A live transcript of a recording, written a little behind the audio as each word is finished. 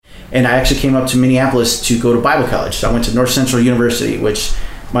And I actually came up to Minneapolis to go to Bible college. So I went to North Central University, which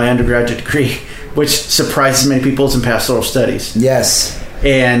my undergraduate degree, which surprises many people, is in pastoral studies. Yes.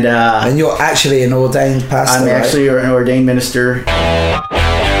 And you're actually an ordained pastor. I'm actually an ordained minister.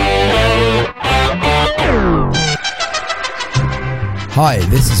 Hi,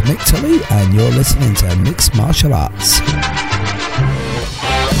 this is Mick Tully, and you're listening to Mixed Martial Arts.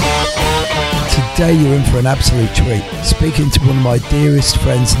 Today you're in for an absolute treat. Speaking to one of my dearest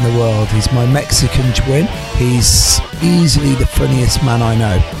friends in the world. He's my Mexican twin. He's easily the funniest man I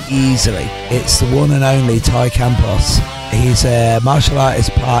know. Easily. It's the one and only Ty Campos. He's a martial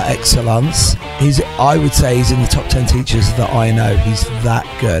artist par excellence. I would say he's in the top 10 teachers that I know. He's that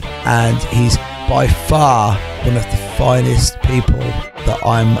good. And he's by far one of the finest people that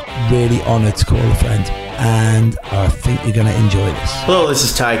I'm really honoured to call a friend. And I think you're going to enjoy this. Hello, this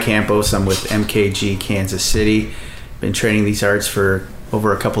is Ty Campos. I'm with MKG Kansas City. Been training these arts for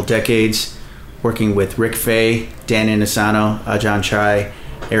over a couple decades, working with Rick Faye, Dan Inosanto, Ajahn Chai,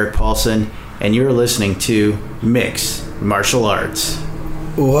 Eric Paulson, and you're listening to Mixed Martial Arts.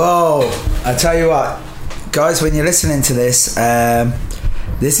 Whoa! I tell you what, guys, when you're listening to this,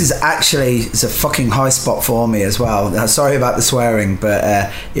 this is actually it's a fucking high spot for me as well. Sorry about the swearing,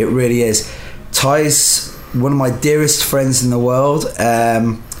 but it really is. Ty's one of my dearest friends in the world.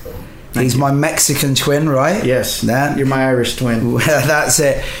 He's my Mexican twin, right? Yes. Yeah. You're my Irish twin. That's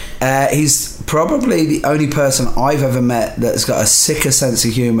it. He's probably the only person I've ever met that's got a sicker sense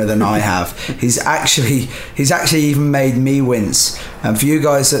of humour than I have. He's actually even made me wince. And for you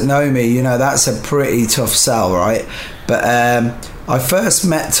guys that know me, you know that's a pretty tough sell, right? But I first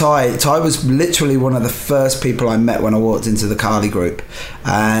met Ty. Ty was literally one of the first people I met when I walked into the Kali group.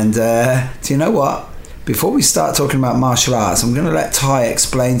 And do you know what? Before we start talking about martial arts, I'm going to let Ty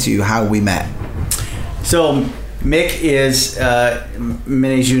explain to you how we met. So Mick is,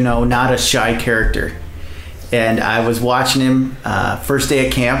 many as you know, not a shy character. And I was watching him first day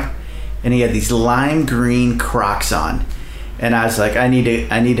at camp, and he had these lime green Crocs on. And I was like, I need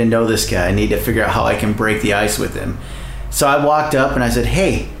to know this guy. I need to figure out how I can break the ice with him. So I walked up and I said,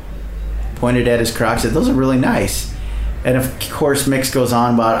 hey, pointed at his Crocs, said, those are really nice. And of course, Mick goes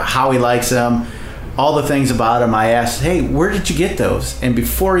on about how he likes them, all the things about him. I asked, hey, where did you get those? And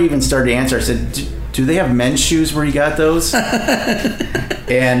before he even started to answer, I said, do they have men's shoes where you got those?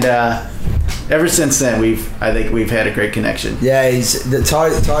 And ever since then, I think we've had a great connection. Yeah,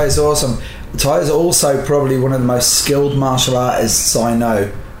 Ty is awesome. Ty is also probably one of the most skilled martial artists I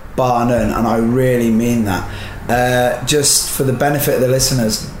know, bar none, and I really mean that. Just for the benefit of the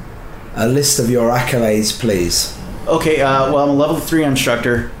listeners, a list of your accolades, please. Okay, well, I'm a level 3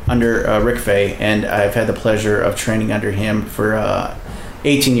 instructor under Rick Faye, and I've had the pleasure of training under him for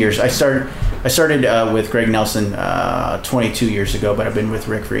 18 years. I started with Greg Nelson 22 years ago, but I've been with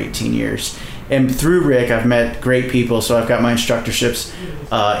Rick for 18 years. And through Rick, I've met great people. So I've got my instructorships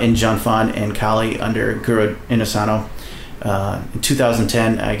in Janfan and Kali under Guru Inosanto. In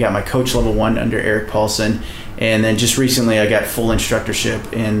 2010, I got my coach level 1 under Eric Paulson. And then just recently, I got full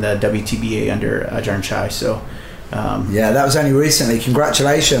instructorship in the WTBA under Ajahn Chai. So, yeah, that was only recently.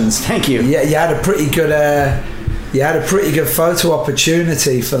 Congratulations! Thank you. Yeah, you had a pretty good photo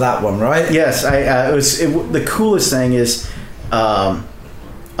opportunity for that one, right? Yes, the coolest thing is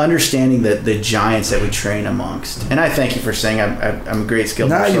understanding the giants that we train amongst. And I thank you for saying I'm a great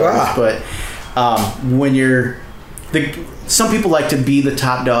skilled martial artist. But when you're some people like to be the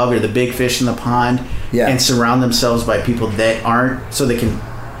top dog or the big fish in the pond, and surround themselves by people that aren't, so they can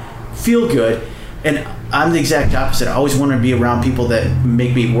feel good. And I'm the exact opposite. I always want to be around people that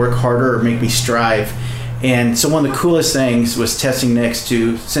make me work harder or make me strive. And so one of the coolest things was testing next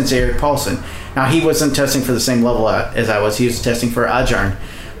to Sensei Eric Paulson. Now, he wasn't testing for the same level as I was. He was testing for Ajahn.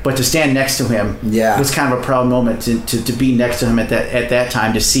 But to stand next to him was kind of a proud moment to be next to him at that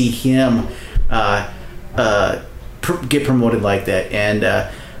time, to see him get promoted like that. And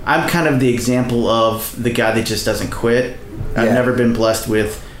I'm kind of the example of the guy that just doesn't quit. I've never been blessed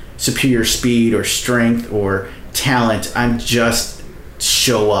with superior speed or strength or talent. I'm just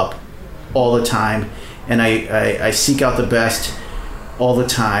show up all the time. And I seek out the best all the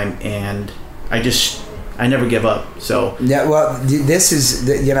time, and I never give up. So yeah, well, this is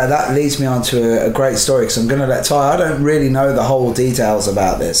that leads me on to a great story, because I'm going to let Ty. I don't really know the whole details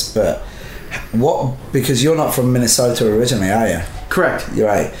about this, but because you're not from Minnesota originally, are you? Correct. You're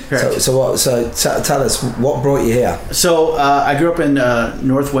right. Correct. So tell us what brought you here. So I grew up in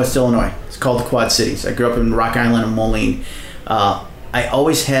Northwest Illinois. It's called the Quad Cities. I grew up in Rock Island and Moline. I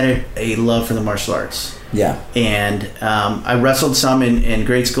always had a love for the martial arts. Yeah. And I wrestled some in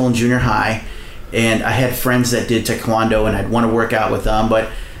grade school and junior high, and I had friends that did taekwondo, and I'd want to work out with them. But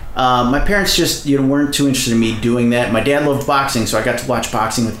My parents just weren't too interested in me doing that. My dad loved boxing, so I got to watch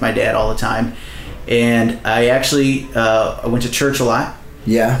boxing with my dad all the time. And I actually I went to church a lot.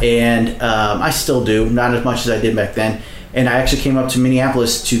 Yeah. And I still do, not as much as I did back then. And I actually came up to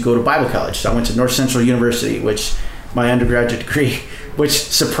Minneapolis to go to Bible college. So I went to North Central University, which my undergraduate degree, which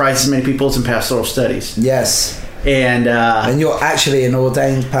surprises many people, is in pastoral studies. Yes. And you're actually an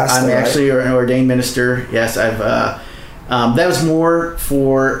ordained pastor. I'm actually an ordained minister. Yes, I've. That was more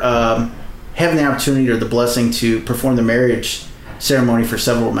for having the opportunity or the blessing to perform the marriage ceremony for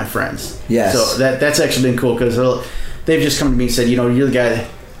several of my friends. Yes. So that's actually been cool because they've just come to me and said, you're the guy,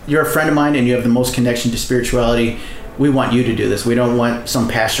 you're a friend of mine and you have the most connection to spirituality. We want you to do this. We don't want some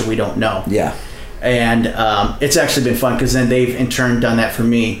pastor we don't know. Yeah. And it's actually been fun because then they've in turn done that for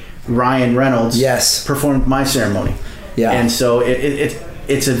me. Ryan Reynolds performed my ceremony. Yeah. And so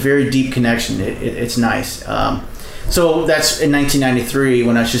it's a very deep connection. It's nice. So that's in 1993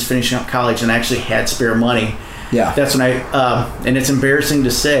 when I was just finishing up college and I actually had spare money. Yeah. That's when and it's embarrassing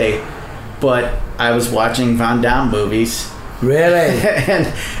to say, but I was watching Van Damme movies. Really?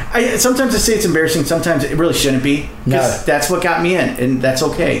 And sometimes I say it's embarrassing, sometimes it really shouldn't be. Because that's what got me in, and that's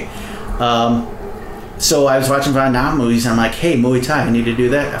okay. So I was watching Van Damme movies, and I'm like, hey, Muay Thai, I need to do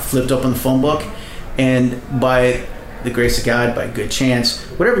that. I flipped open the phone book, and by the grace of God, by good chance,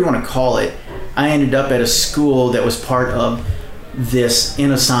 whatever you want to call it, I ended up at a school that was part of this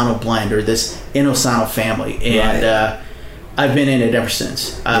Inosanto blend, or this Inosanto family. And I've been in it ever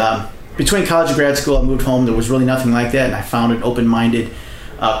since. Between college and grad school, I moved home. There was really nothing like that, and I found an open-minded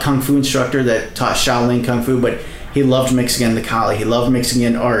kung fu instructor that taught Shaolin Kung Fu, but he loved mixing in the Kali. He loved mixing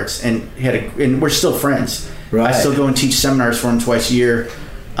in arts, and and we're still friends. Right. I still go and teach seminars for him twice a year,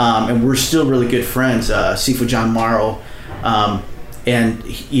 and we're still really good friends. Sifu John Morrow, and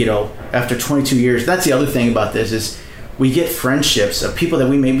after 22 years, that's the other thing about this is we get friendships of people that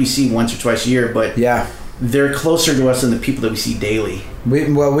we maybe see once or twice a year, but they're closer to us than the people that we see daily.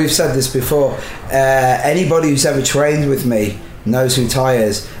 We've said this before. Anybody who's ever trained with me knows who Ty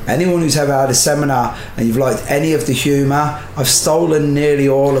is. Anyone who's ever had a seminar and you've liked any of the humour, I've stolen nearly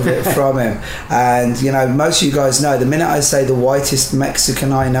all of it from him. And most of you guys know, the minute I say the whitest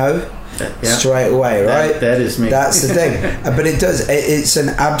Mexican I know, straight away, right? That is me. That's the thing. But it does. It's an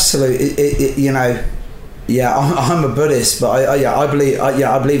absolute. I'm a Buddhist, but I believe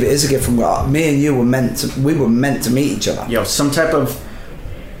it is a gift from God. Me and you were meant to meet each other. Some type of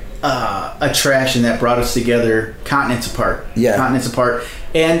attraction that brought us together, continents apart.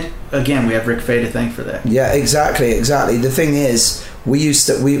 And again, we have Rick Fay to thank for that. Yeah, exactly. The thing is, we've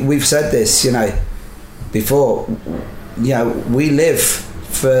said this, before. We live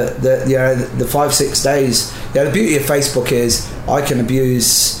for the 5-6 days. The beauty of Facebook is I can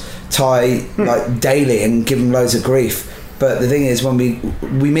abuse Ty like daily and give him loads of grief, but the thing is when we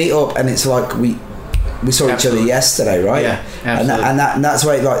meet up and it's like we saw each other yesterday, right? Yeah, absolutely. And that's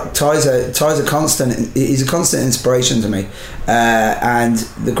why like Ty's a constant. He's a constant inspiration to me, and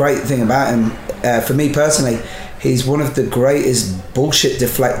the great thing about him, for me personally, he's one of the greatest bullshit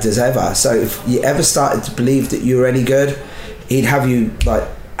deflectors ever. So if you ever started to believe that you were any good, he'd have you like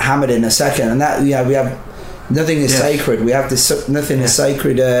hammered in a second. And that we have. Nothing is sacred. We have this nothing is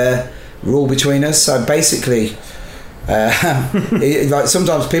sacred rule between us. So basically, like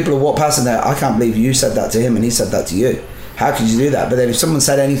sometimes people will walk past and I can't believe you said that to him and he said that to you. How could you do that? But then if someone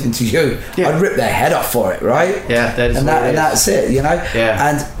said anything to you, I'd rip their head off for it, right? Yeah, that is. And that's it,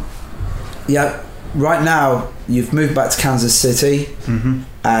 Yeah. And right now you've moved back to Kansas City,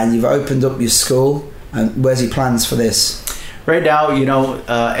 and you've opened up your school. And where's your plans for this? Right now,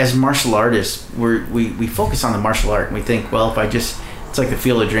 as martial artists, we focus on the martial art, and we think, well, it's like the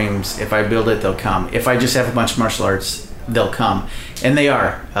Field of Dreams. If I build it, they'll come. If I just have a bunch of martial arts, they'll come, and they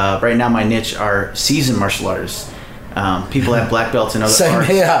are. Right now, my niche are seasoned martial artists. People have black belts and other arts.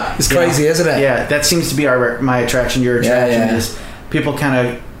 Yeah, it's crazy, isn't it? Yeah, that seems to be my attraction. Your attraction is people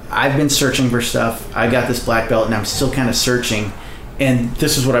I've been searching for stuff. I got this black belt, and I'm still kind of searching. And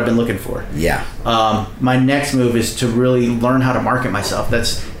this is what I've been looking for. Yeah. My next move is to really learn how to market myself.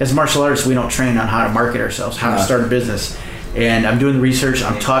 As martial artists, we don't train on how to market ourselves, how to start a business. And I'm doing the research.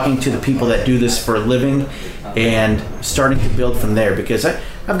 I'm talking to the people that do this for a living and starting to build from there because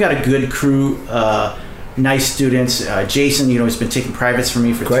I've got a good crew, nice students. Jason, he's been taking privates for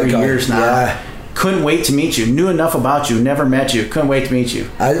me for 3 years now. Yeah. Couldn't wait to meet you. Knew enough about you. Never met you. Couldn't wait to meet you.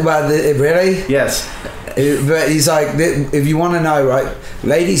 Really? Yes. But he's like, if you want to know, right,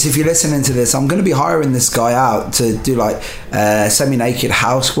 ladies, if you're listening to this, I'm going to be hiring this guy out to do like semi-naked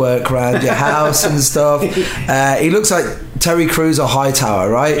housework around your house and stuff. He looks like Terry Crews or Hightower,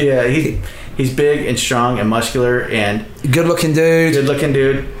 right? Yeah, he's big and strong and muscular and good-looking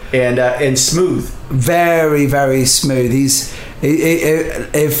dude. and smooth. Very, very smooth.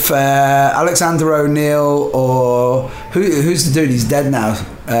 If Alexander O'Neill or who's the dude? He's dead now.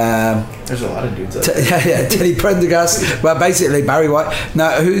 There's a lot of dudes. Teddy Prendergast. Well, basically Barry White.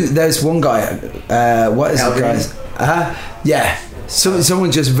 No, there's one guy. What is the guy? Yeah.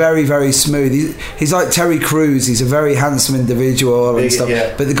 Someone just very, very smooth. He's like Terry Crews. He's a very handsome individual and stuff.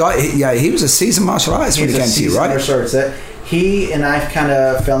 Yeah. But the guy, he was a seasoned martial artist when he came to you, right? He and I kind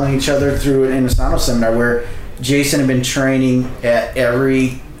of fell in each other through an Inosanto seminar where Jason had been training at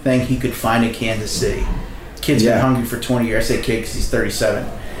everything he could find in Kansas City. Kid's been hungry for 20 years. I say kid because he's 37.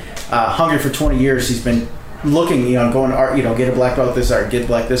 Hungry for 20 years. He's been looking, going art, get a black belt this art, get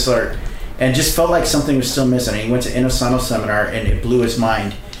black this art, and just felt like something was still missing. And he went to Inosanto seminar and it blew his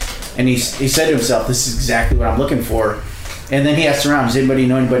mind. And he said to himself, "This is exactly what I'm looking for." And then he asked around, "Does anybody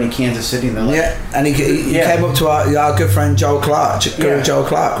know anybody in Kansas City?" And they're like, and he came up to our good friend Joel Clark, Joel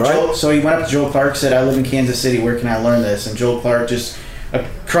Clark, right? So he went up to Joel Clark, said, "I live in Kansas City. Where can I learn this?" And Joel Clark just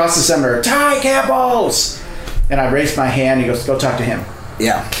across the seminar, "Ty Campos!" And I raised my hand. He goes, "Go talk to him."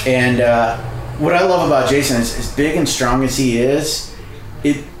 Yeah. And what I love about Jason is, as big and strong as he is,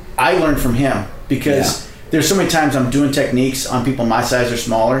 I learned from him because there's so many times I'm doing techniques on people my size or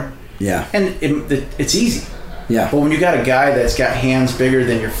smaller. Yeah. And it's easy. Yeah. But when you got a guy that's got hands bigger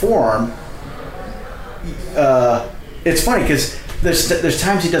than your forearm, it's funny because there's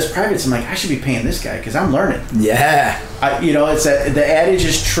times he does privates. I'm like, I should be paying this guy because I'm learning. Yeah. It's the adage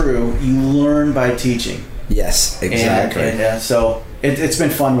is true. You learn by teaching. Yes, exactly. And so it's been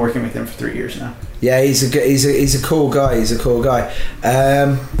fun working with him for 3 years now. Yeah, he's a cool guy. He's a cool guy.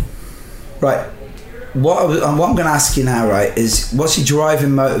 Right. What I'm going to ask you now, right, is what's your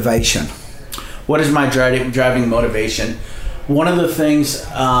driving motivation? What is my driving motivation? One of the things,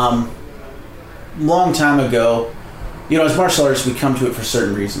 long time ago, as martial artists, we come to it for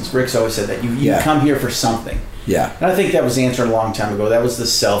certain reasons. Rick's always said that. You come here for something. Yeah. And I think that was the answer a long time ago. That was the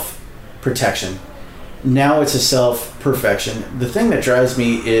self-protection. Now it's a self-perfection. The thing that drives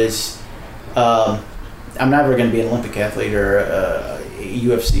me is I'm never going to be an Olympic athlete or a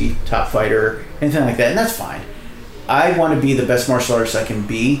UFC top fighter, anything like that, and that's fine. I want to be the best martial artist I can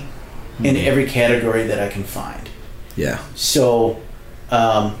be in every category that I can find. Yeah. So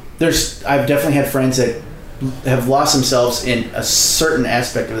I've definitely had friends that have lost themselves in a certain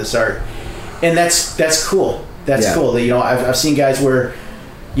aspect of this art, and that's cool. That's cool. I've seen guys where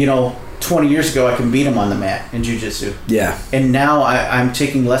 20 years ago I can beat them on the mat in jiu-jitsu. Yeah. And now I'm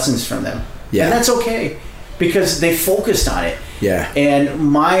taking lessons from them. Yeah. And that's okay because they focused on it. Yeah. And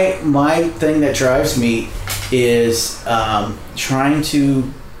my thing that drives me is trying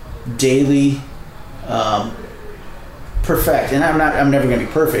to daily perfect, and I'm never going to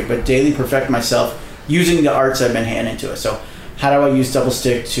be perfect, but daily perfect myself using the arts I've been handed to us. So how do I use double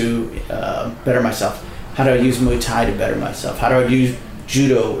stick to better myself? How do I use Muay Thai to better myself? How do I use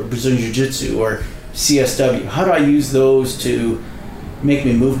Judo or Brazilian Jiu-Jitsu or CSW? How do I use those to make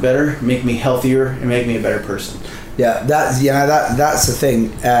me move better, make me healthier, and make me a better person? Yeah, that's the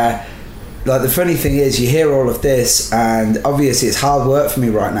thing. Like the funny thing is, you hear all of this, and obviously it's hard work for me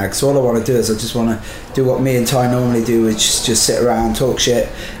right now because all I want to do is I just want to do what me and Ty normally do, which is just sit around, talk shit,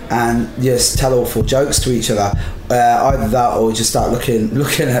 and just tell awful jokes to each other. Either that or just start looking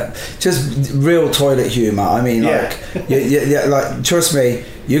at just real toilet humour. I mean, like trust me,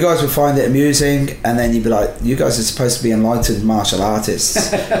 you guys would find it amusing, and then you'd be like, you guys are supposed to be enlightened martial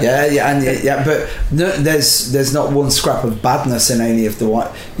artists. But no, there's not one scrap of badness in any of the one.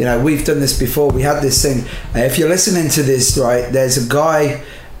 We've done this before. We had this thing. If you're listening to this, right, there's a guy,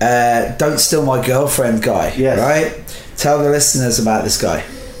 Don't Steal My Girlfriend guy. Yes. Right? Tell the listeners about this guy.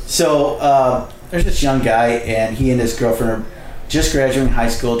 So there's this young guy, and he and his girlfriend are just graduating high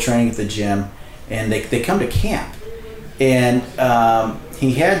school, training at the gym, and they come to camp. And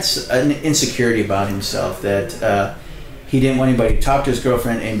he had an insecurity about himself that he didn't want anybody to talk to his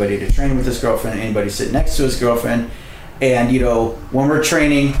girlfriend, anybody to train with his girlfriend, anybody to sit next to his girlfriend. And when we're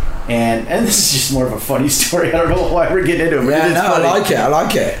training, and this is just more of a funny story. I don't know why we're getting into it. But I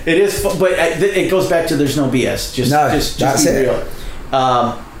like it. It is, but it goes back to there's no BS. Just that's be real.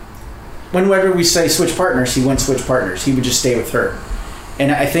 Whenever we say switch partners, he wouldn't switch partners. He would just stay with her.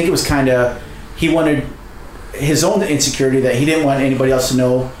 And I think it was kind of, he wanted his own insecurity that he didn't want anybody else to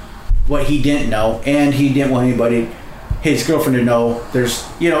know what he didn't know, and he didn't want his girlfriend to know.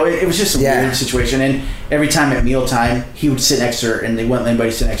 It was just a weird situation. And every time at mealtime, he would sit next to her, and they wouldn't let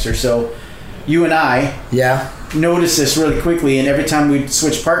anybody sit next to her. So you and I noticed this really quickly, and every time we'd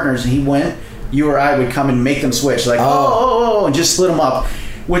switch partners, and he went, you or I would come and make them switch, like, and just split them up,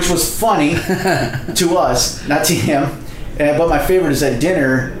 which was funny to us, not to him. But my favorite is at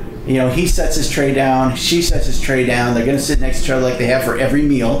dinner, You know, he sets his tray down, she sets his tray down. They're going to sit next to each other like they have for every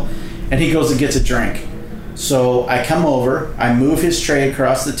meal. And he goes and gets a drink. So I come over, I move his tray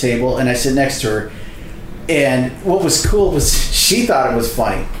across the table, and I sit next to her. And what was cool was she thought it was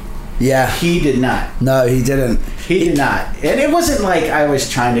funny. Yeah. He did not. No, he didn't. He did not. And it wasn't like I was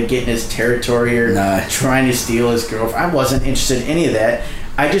trying to get in his territory or trying to steal his girlfriend. I wasn't interested in any of that.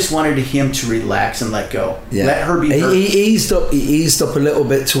 I just wanted him to relax and let go. Yeah. Let her be her. He eased up a little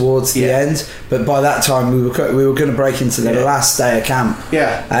bit towards the end, but by that time we were going to break into the last day of camp.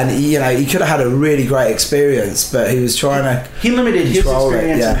 Yeah. And he could have had a really great experience, but he was trying to he limited his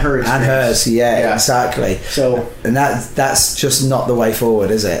experience and her experience. And hers, exactly. So and that's just not the way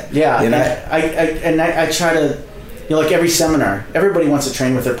forward, is it? Yeah. You know? I try to, like every seminar, everybody wants to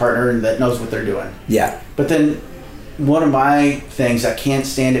train with their partner and that knows what they're doing. Yeah. But then one of my things, I can't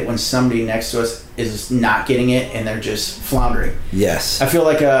stand it when somebody next to us is not getting it and they're just floundering. Yes. I feel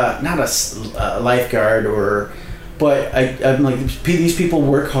like not a lifeguard but I'm like, these people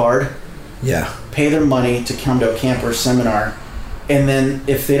work hard. Yeah. Pay their money to come to a camp or seminar, and then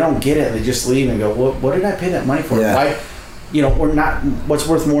if they don't get it, they just leave and go, what did I pay that money for? Yeah. Why? Or not. What's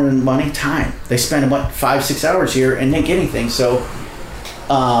worth more than money? Time. They spend about 5-6 hours here and didn't get anything. So,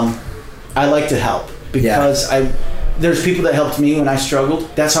 I like to help because there's people that helped me when I struggled.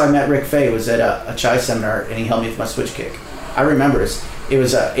 That's how I met Rick Fay. Was at a Chai seminar, and he helped me with my switch kick. I remember this. It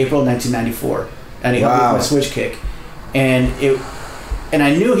was April 1994, and he helped me with my switch kick, and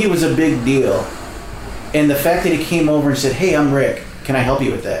I knew he was a big deal. And the fact that he came over and said, "Hey, I'm Rick. Can I help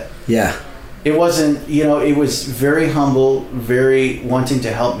you with that?" Yeah. It wasn't, it was very humble, very wanting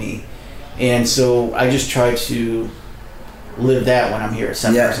to help me, and so I just try to live that when I'm here at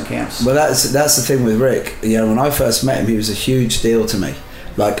seminars and camps. Well, that's the thing with Rick. When I first met him, he was a huge deal to me.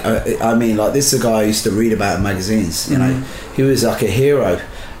 Like, this is a guy I used to read about in magazines. He was like a hero,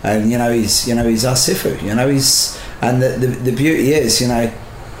 and he's our Sifu. And the beauty is,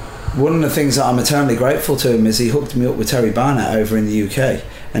 one of the things that I'm eternally grateful to him is he hooked me up with Terry Barnett over in the UK,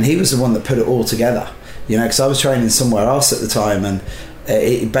 and he was the one that put it all together. Because I was training somewhere else at the time, and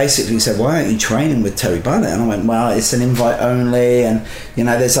he basically said, "Why aren't you training with Terry Barnett?" And I went, "Well, it's an invite only, and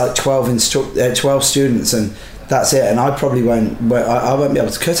there's like 12 students, and that's it. And I probably won't be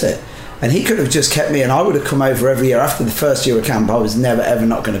able to cut it." And he could have just kept me, and I would have come over every year. After the first year of camp, I was never ever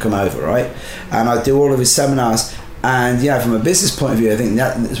not going to come over, right? And I'd do all of his seminars. And from a business point of view, I think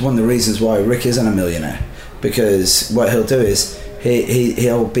that is one of the reasons why Rick isn't a millionaire, because what he'll do is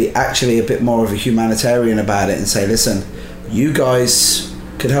he'll be actually a bit more of a humanitarian about it and say, "Listen, you guys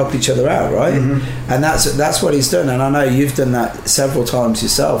could help each other out, right?" Mm-hmm. And that's what he's done. And I know you've done that several times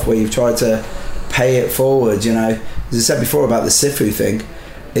yourself, where you've tried to pay it forward. As I said before about the Sifu thing,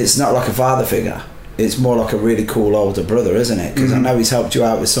 it's not like a father figure. It's more like a really cool older brother, isn't it? Because I know he's helped you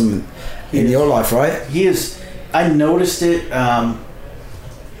out with something in your life, right? He is. I noticed it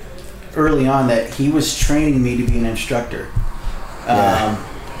early on that he was training me to be an instructor,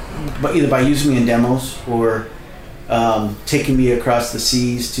 but either by using me in demos or taking me across the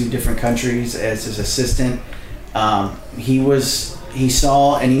seas to different countries as his assistant. He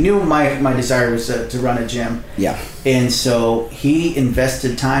saw and he knew my desire was to run a gym. Yeah. And so he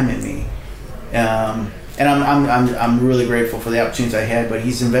invested time in me. And I'm really grateful for the opportunities I had, but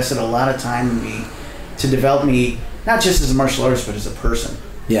he's invested a lot of time in me to develop me, not just as a martial artist, but as a person.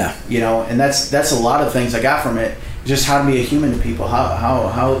 Yeah. And that's a lot of things I got from it. Just how to be a human to people,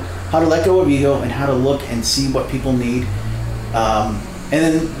 how to let go of ego, and how to look and see what people need. And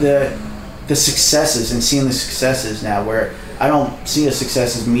then the successes, and seeing the successes now, where I don't see a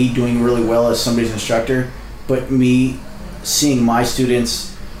success as me doing really well as somebody's instructor, but me seeing my students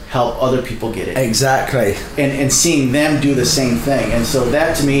help other people get it. Exactly. And seeing them do the same thing. And so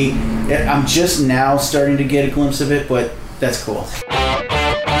that, to me, I'm just now starting to get a glimpse of it, but that's cool.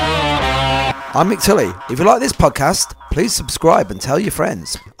 I'm Mick Tully. If you like this podcast, please subscribe and tell your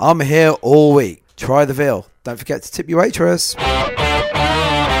friends. I'm here all week. Try the veal. Don't forget to tip your waitress.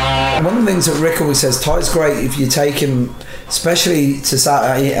 One of the things that Rick always says, Ty's great if you take him, especially to South.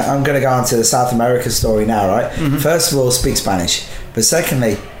 I'm going to go on to the South America story now, right? Mm-hmm. First of all, speak Spanish. But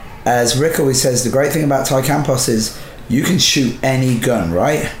secondly, as Rick always says, the great thing about Ty Campos is you can shoot any gun,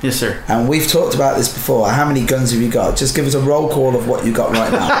 right? Yes, sir. And we've talked about this before. How many guns have you got? Just give us a roll call of what you got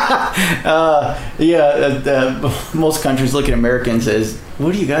right now. Most countries look at Americans as,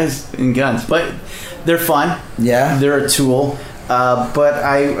 what are you guys in guns? But they're fun. Yeah. They're a tool. But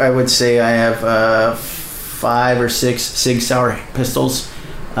I would say I have 5 or 6 Sig Sauer pistols,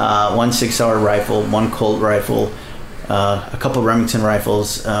 1 Sig Sauer rifle, 1 Colt rifle, a couple Remington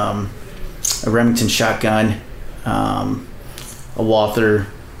rifles, a Remington shotgun, a Walther,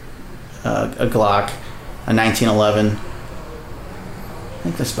 a Glock, a 1911. I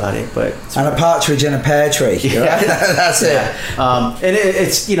think that's about it. But and a partridge in a pear tree. Yeah. Right? That's it. And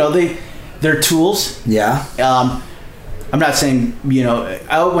it's they're tools. Yeah. I'm not saying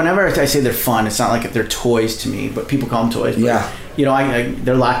whenever I say they're fun, it's not like they're toys to me, but people call them toys. But, yeah.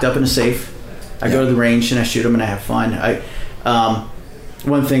 They're locked up in a safe. I go to the range and I shoot them and I have fun.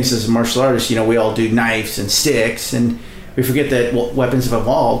 One of the things as a martial artist, we all do knives and sticks, and we forget that weapons have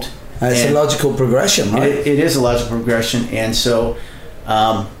evolved. And it's a logical progression, right? It is a logical progression, and so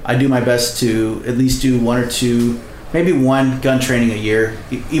I do my best to at least do one or two, maybe one gun training a year,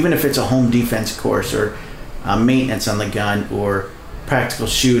 even if it's a home defense course or maintenance on the gun or practical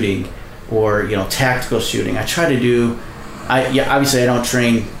shooting or tactical shooting. I try to do. Obviously I don't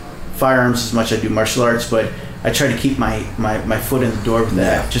train firearms as much as I do martial arts, but I try to keep my foot in the door with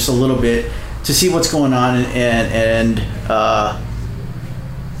that just a little bit to see what's going on, and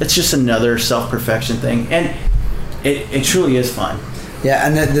it's just another self-perfection thing, and it truly is fun. Yeah,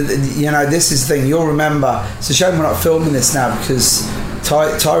 and this is the thing. You'll remember. It's a shame we're not filming this now because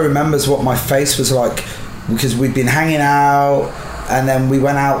Ty remembers what my face was like because we'd been hanging out, and then we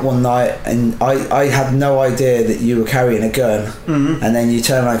went out one night, and I had no idea that you were carrying a gun, and then you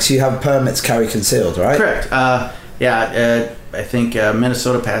turn around. So you have permits to carry concealed, right? Correct. I think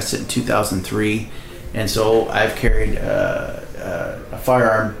Minnesota passed it in 2003, and so I've carried a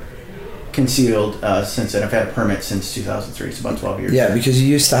firearm concealed since then. I've had a permit since 2003. It's about 12 years. Yeah, because you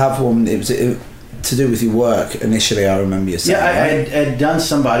used to have one. It was to do with your work initially. I remember you saying. Yeah, I had done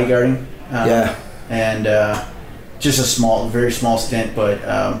some bodyguarding. And just a very small stint, but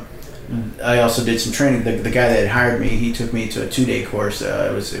I also did some training. The guy that had hired me, he took me to a 2-day course.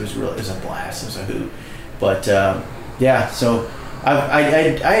 It was a blast. It was a hoot. But so I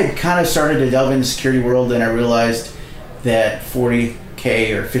had kind of started to delve into the security world, and I realized that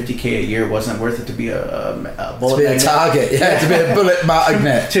 $40K or $50K a year wasn't worth it to be a bullet to be magnet. A target, to be a bullet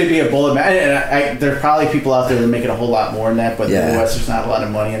magnet. To be a bullet magnet. And there's probably people out there that make it a whole lot more than that, but there's not a lot of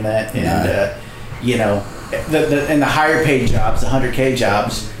money in that. And the higher paid jobs, the 100K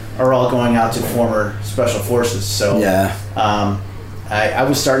jobs, are all going out to former special forces. So I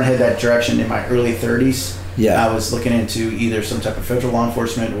was starting to head that direction in my early 30s. Yeah. I was looking into either some type of federal law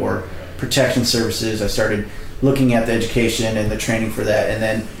enforcement or protection services. I started looking at the education and the training for that, and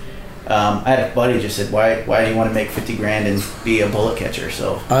then I had a buddy just said, "Why do you want to make $50,000 and be a bullet catcher?"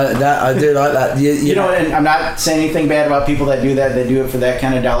 So I do like that. You know, and I'm not saying anything bad about people that do that. They do it for that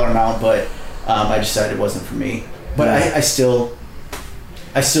kind of dollar amount, but I decided it wasn't for me. But I still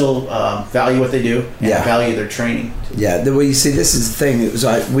value what they do and value their training. Yeah, well, you see, this is the thing. It was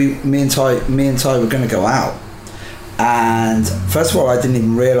like me and Ty were going to go out, and first of all, I didn't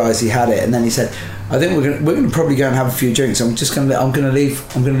even realise he had it, and then he said, "I think we're going to probably go and have a few drinks. I'm going to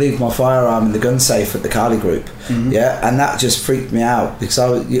leave my firearm in the gun safe at the Kali group." Mm-hmm. Yeah, and that just freaked me out because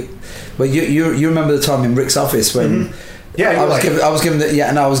you remember the time in Rick's office when. Mm-hmm. Yeah, I was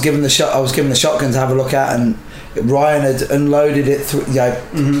given the shotgun to have a look at, and Ryan had unloaded it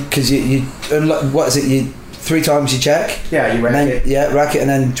because you what is it? You 3 times you check. Yeah, you rack it. Yeah, rack it and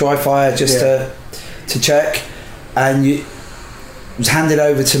then dry fire just to check, and it was handed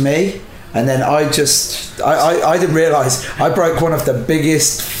over to me, and then I didn't realise I broke one of the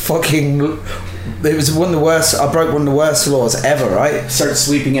biggest fucking. It was one of the worst. I broke one of the worst laws ever. Right. Started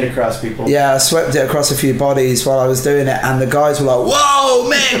sweeping it across people. Yeah, I swept it across a few bodies while I was doing it, and the guys were like, "Whoa,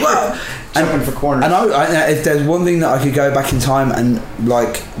 man, whoa!" Jumping for corners. And I, if there's one thing that I could go back in time and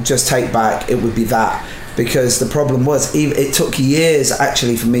like just take back, it would be that. Because the problem was, it took years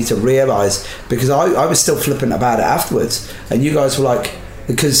actually for me to realise, because I was still flippant about it afterwards, and you guys were like,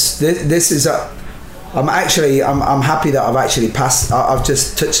 because this is I'm happy that I've actually passed. I've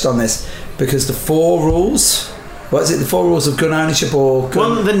just touched on this because the 4 rules. What is it? The 4 rules of gun ownership or gun?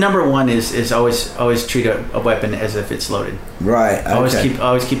 Well, the number 1 is always treat a weapon as if it's loaded. Right. Okay.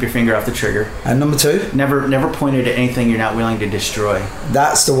 Always keep your finger off the trigger. And number 2? Never point it at anything you're not willing to destroy.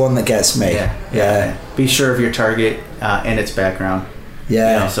 That's the one that gets me. Yeah. Be sure of your target and its background.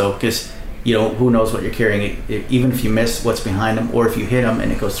 Yeah. So because who knows what you're carrying? Even if you miss what's behind them, or if you hit them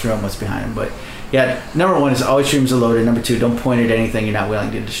and it goes through them, what's behind them. But yeah, number 1 is always treat them as loaded. Number 2, don't point it at anything you're not willing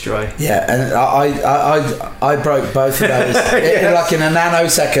to destroy. Yeah, and I broke both of those like in a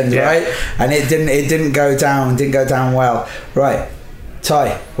nanosecond, right? And it didn't go down well, right?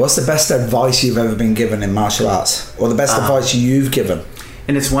 Ty, what's the best advice you've ever been given in martial arts, or the best advice you've given?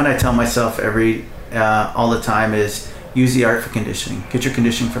 And it's one I tell myself all the time is use the art for conditioning. Get your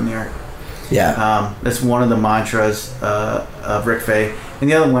conditioning from the art. Yeah. That's one of the mantras of Rick Faye, and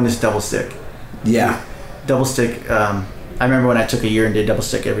the other one is double stick. Yeah. Double stick. I remember when I took a year and did double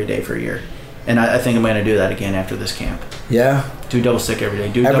stick every day for a year. And I think I'm going to do that again after this camp. Yeah. Do double stick every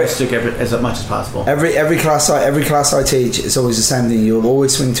day. Do double stick as much as possible. Every class I teach, it's always the same thing. You'll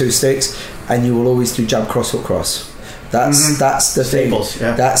always swing 2 sticks, and you will always do jab, cross, hook, cross. That's the Staples, thing.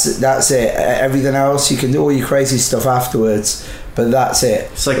 Yeah. That's it. Everything else, you can do all your crazy stuff afterwards, but that's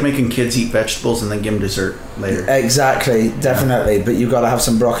it. It's like making kids eat vegetables and then give them dessert later. Exactly, definitely. Yeah. But you've got to have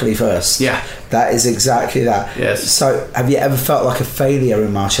some broccoli first. Yeah. That is exactly that. Yes. So, have you ever felt like a failure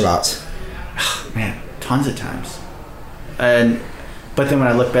in martial arts? Man, tons of times. But then when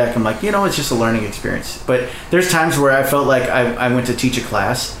I look back, I'm like, it's just a learning experience. But there's times where I felt like I went to teach a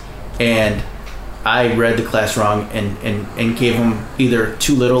class and I read the class wrong and gave them either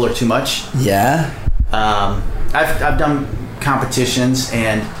too little or too much. Yeah. I've done competitions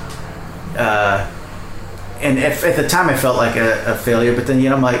and at the time I felt like a failure, but then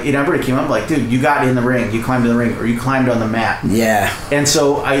I'm like, everybody came up like, dude, you got in the ring, you climbed in the ring, or you climbed on the mat. Yeah. And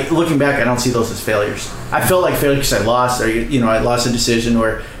so looking back, I don't see those as failures. I felt like failure because I lost, or I lost a decision,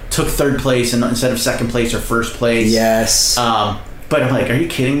 or took third place instead of second place or first place. Yes. But I'm like, are you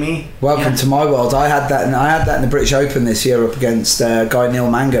kidding me? Welcome to my world. I had that in the British Open this year up against guy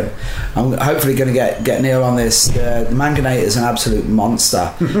Neil Mangan. I'm hopefully going to get Neil on this. The Manganator is an absolute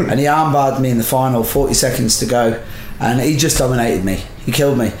monster, and he armbarred me in the final, 40 seconds to go, and he just dominated me. He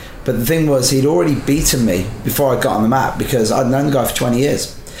killed me. But the thing was, he'd already beaten me before I got on the mat because I'd known the guy for 20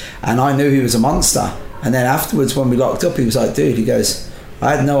 years, and I knew he was a monster. And then afterwards, when we locked up, he was like, dude, he goes,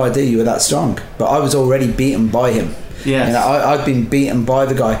 I had no idea you were that strong, but I was already beaten by him. Yeah, I'd been beaten by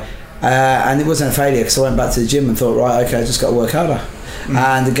the guy, and it wasn't a failure because I went back to the gym and thought, right, okay, I just got to work harder.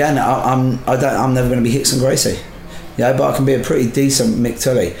 And again, I'm never going to be Rickson Gracie, but I can be a pretty decent Mick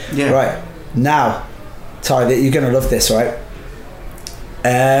Tully. Yeah. Right now, Ty, you're going to love this, right?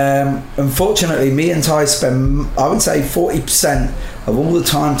 Unfortunately, me and Ty spend, I would say, 40% of all the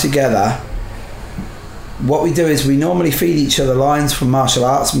time together. What we do is we normally feed each other lines from martial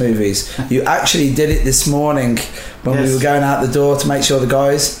arts movies. You actually did it this morning when we were going out the door to make sure the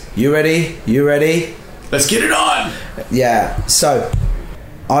guys, you ready? Let's get it on. Yeah. So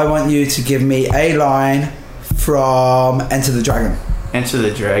I want you to give me a line from Enter the Dragon. Enter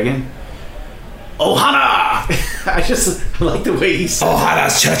the Dragon. Ohana! I just like the way he said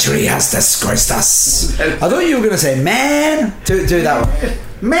Ohana's treachery has disgraced us. I thought you were going to say, man. Do that one.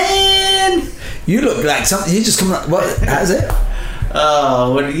 Man! You look like something. You just come up. What? How's it?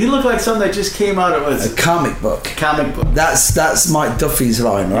 You look like something that just came out of a comic book. That's Mike Duffy's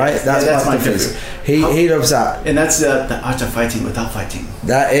line, right? That's Mike Duffy's. He loves that. And that's the art of fighting without fighting.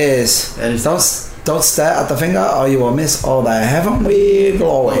 That is. Don't stare at the finger, or you will miss all the heavenly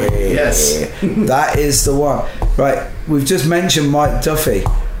glory. Yes. That is the one. Right. We've just mentioned Mike Duffy.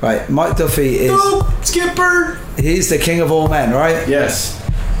 Right. Mike Duffy is. Skipper. He's the king of all men, right? Yes.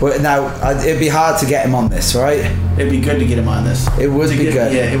 Well, now, it'd be hard to get him on this, right? It'd be good to get him on this. It would be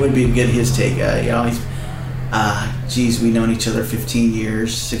good. Yeah, it would be good his take. We've known each other 15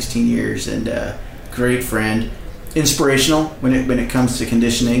 years, 16 years, and great friend. Inspirational when it comes to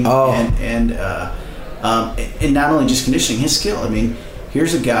conditioning and not only just conditioning, his skill. I mean,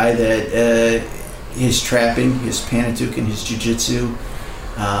 here's a guy that his trapping, his Panatuke, and his jiu-jitsu,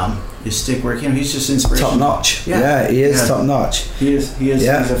 his stick work, he's just inspirational. Top notch. Yeah, he is top notch. He is. He's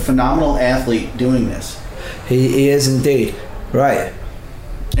a phenomenal athlete doing this. He is indeed. Right.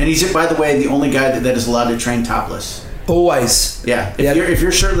 And he's, by the way, the only guy that is allowed to train topless. Always. Yeah. If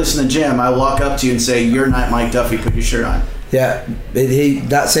you're shirtless in the gym, I walk up to you and say, "You're not Mike Duffy. Put your shirt on." Yeah.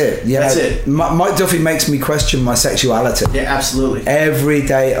 That's it. Yeah. That's it. Mike Duffy makes me question my sexuality. Yeah, absolutely. Every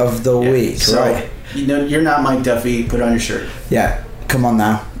day of the week. So, right. You're not Mike Duffy. Put on your shirt. Yeah. Come on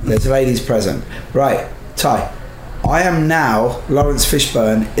now. There's ladies present. Right. Ty. I am now Lawrence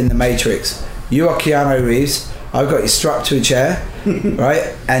Fishburne in The Matrix. You are Keanu Reeves. I've got you strapped to a chair,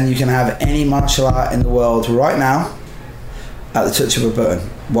 right? And you can have any martial art in the world right now at the touch of a button.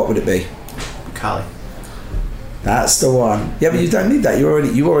 What would it be? Kali. That's the one. Yeah, but you don't need that.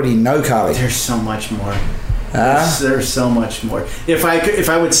 You already know Kali. There's so much more. There's so much more. If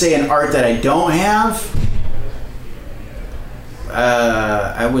I would say an art that I don't have,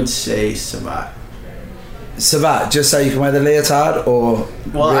 I would say Savat. Savat, just so you can wear the leotard, or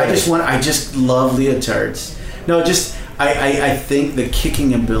well, really? I just love leotards. No, just I think the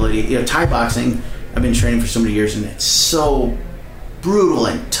kicking ability. Thai boxing. I've been training for so many years, and it's so brutal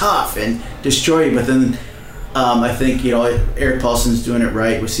and tough and destroy you. But then I think Eric Paulson's doing it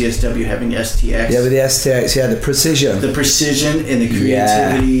right with CSW having STX. Yeah, with the STX, the precision and the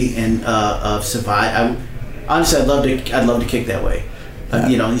creativity and of Savat. Honestly, I'd love to kick that way.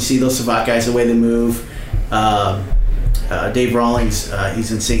 You see those Savat guys, the way they move. Dave Rawlings.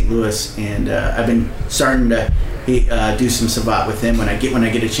 He's in St. Louis, and I've been starting to do some savate with him when I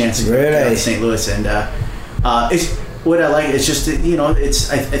get a chance to go to St. Louis. And it's what I like. It's just it's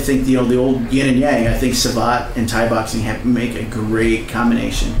I think the old yin and yang. I think savate and Thai boxing make a great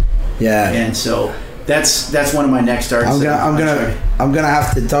combination. Yeah. And so that's one of my next arts. I'm gonna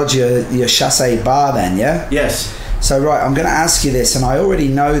have to dodge your chasse bar then. Yeah. Yes. So right, I'm going to ask you this, and I already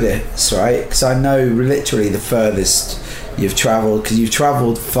know this, right? Because I know literally the furthest you've travelled, because you've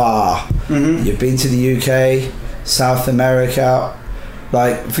travelled far. Mm-hmm. You've been to the UK, South America.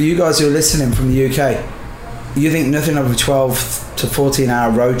 Like, for you guys who are listening from the UK, you think nothing of a 12 to 14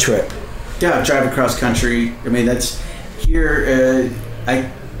 hour road trip? Yeah, I drive across country. I mean, that's here.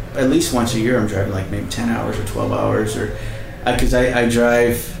 At least once a year, I'm driving like maybe 10 hours or 12 hours, or because I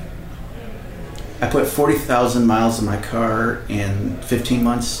drive. I put 40,000 miles in my car in 15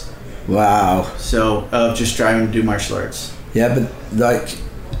 months. Wow. So, just driving to do martial arts. Yeah, but like,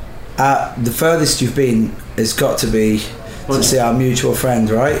 the furthest you've been has got to be to see our mutual friend,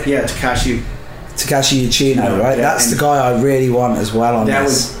 right? Yeah, Takashi Uchino, right? Yeah, that's the guy I really want as well on that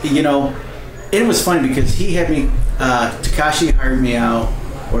this. It was funny because he had me, Takashi hired me out,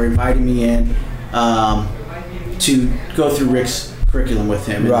 or invited me in, to go through Rick's curriculum with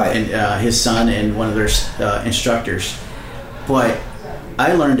him, right. and his son and one of their instructors. But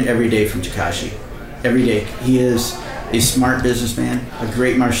I learned every day from Takashi. Every day. He is a smart businessman, a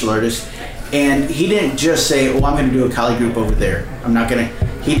great martial artist, and he didn't just say, "Oh, I'm going to do a Kali group over there. I'm not going to."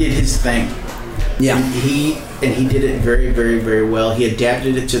 He did his thing. Yeah. And he did it very, very, very well. He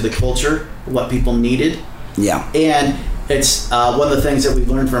adapted it to the culture, what people needed. Yeah. And it's one of the things that we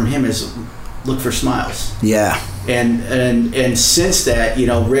learned from him is look for smiles. Yeah. And since that,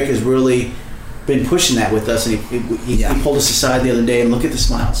 Rick has really been pushing that with us, and he pulled us aside the other day and look at the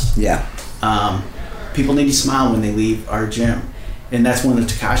smiles. Yeah. People need to smile when they leave our gym, and that's one of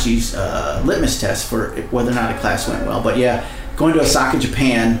Takashi's litmus tests for whether or not a class went well. But yeah, going to Osaka,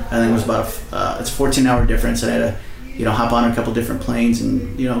 Japan, I think it was about it's a 14-hour difference. I had to hop on a couple different planes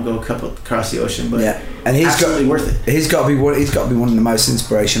and go a couple across the ocean. But yeah, and absolutely worth it. He's got to be one of the most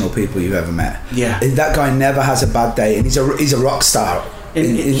inspirational people you've ever met. Yeah, that guy never has a bad day, and he's a rock star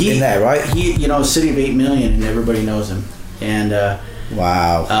in there, right? He a city of 8 million, and everybody knows him. And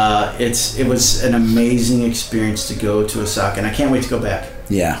wow, it was an amazing experience to go to Osaka, and I can't wait to go back.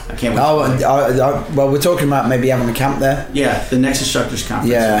 Yeah, I can't wait. Well, we're talking about maybe having a camp there. Yeah, the next instructors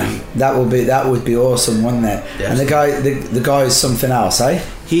conference. Yeah, that would be awesome, wouldn't it? Yeah. And the guy is something else, eh?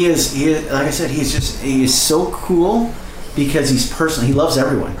 He is. Like I said, he is so cool because he's personal. He loves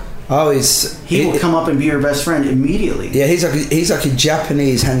everyone. Oh, he will come up and be your best friend immediately. Yeah, he's like a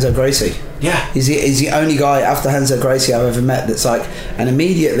Japanese Renzo Gracie. Yeah, he's the only guy after Renzo Gracie I've ever met that's like, and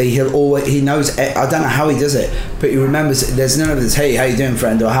immediately he knows. I don't know how he does it, but he remembers. There's none of this. Hey, how you doing,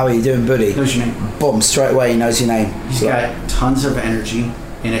 friend? Or how are you doing, buddy? Knows your name. Boom! Straight away, he knows your name. He's got tons of energy,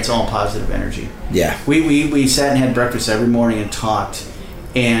 and it's all positive energy. Yeah. We sat and had breakfast every morning and talked,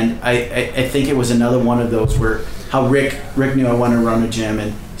 and I think it was another one of those where how Rick knew I wanted to run a gym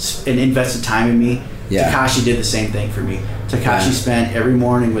and invested time in me. Yeah. Takashi did the same thing for me. Takashi spent every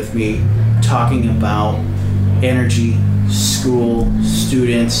morning with me talking about energy, school,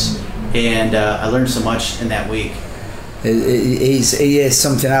 students, and I learned so much in that week. He is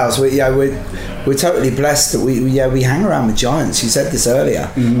something else. We're totally blessed that we hang around with giants. You said this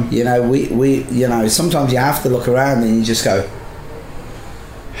earlier. Mm-hmm. We sometimes you have to look around and you just go,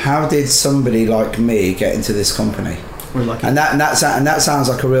 how did somebody like me get into this company? We're lucky. And that sounds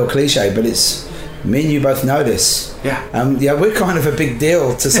like a real cliche, but it's me and you both know this. Yeah. We're kind of a big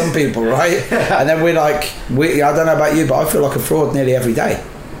deal to some people, right? And then we're like, I don't know about you, but I feel like a fraud nearly every day.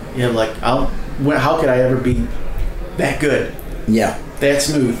 Yeah, like how could I ever be that good? Yeah. That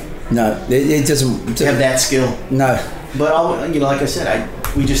smooth? No, it doesn't have that skill. No. But like I said,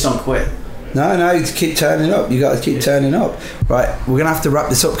 we just don't quit. No, you keep turning up. You got to keep turning up. Right, we're going to have to wrap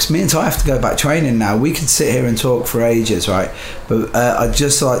this up because me and Ty have to go back training now. We could sit here and talk for ages, right? But I'd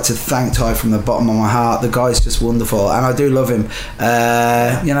just like to thank Ty from the bottom of my heart. The guy's just wonderful, and I do love him.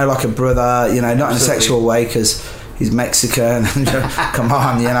 Like a brother, not in a sexual way because he's Mexican. Come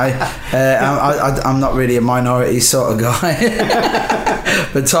on, I'm not really a minority sort of guy.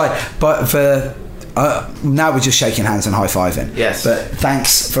 But Ty, now we're just shaking hands and high-fiving. Yes. But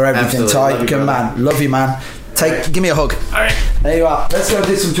thanks for everything, Absolutely. Ty. Good man. Love you, man. Give me a hug. All right. There you are. Let's go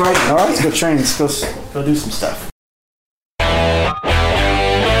do some training. All right. Let's go train. Let's go do some stuff.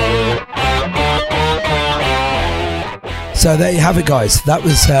 So there you have it, guys. That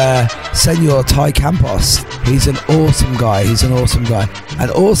was Senor Ty Campos. He's an awesome guy.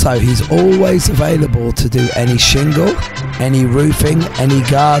 And also, he's always available to do any shingle, any roofing, any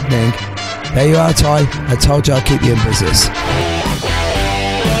gardening. There you are, Ty. I told you I'd keep you in business.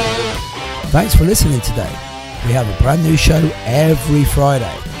 Thanks for listening today. We have a brand new show every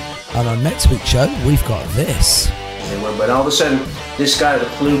Friday. And on next week's show, we've got this. But all of a sudden, this guy, the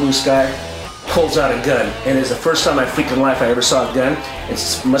blue moose guy, pulls out a gun. And it's the first time in my freaking life I ever saw a gun.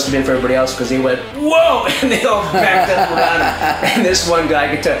 It must have been for everybody else because they went, whoa! And they all backed up around him. And this one guy,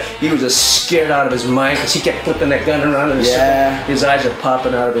 I could tell, he was just scared out of his mind because he kept flipping that gun around in his circle. His eyes are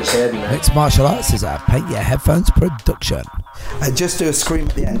popping out of his head. And Mixed Martial Arts is our Paint Your Headphones production. And just do a scream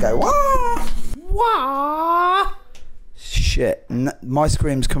at the end, go, wah! Wah! Shit, my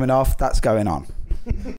scream's coming off, that's going on.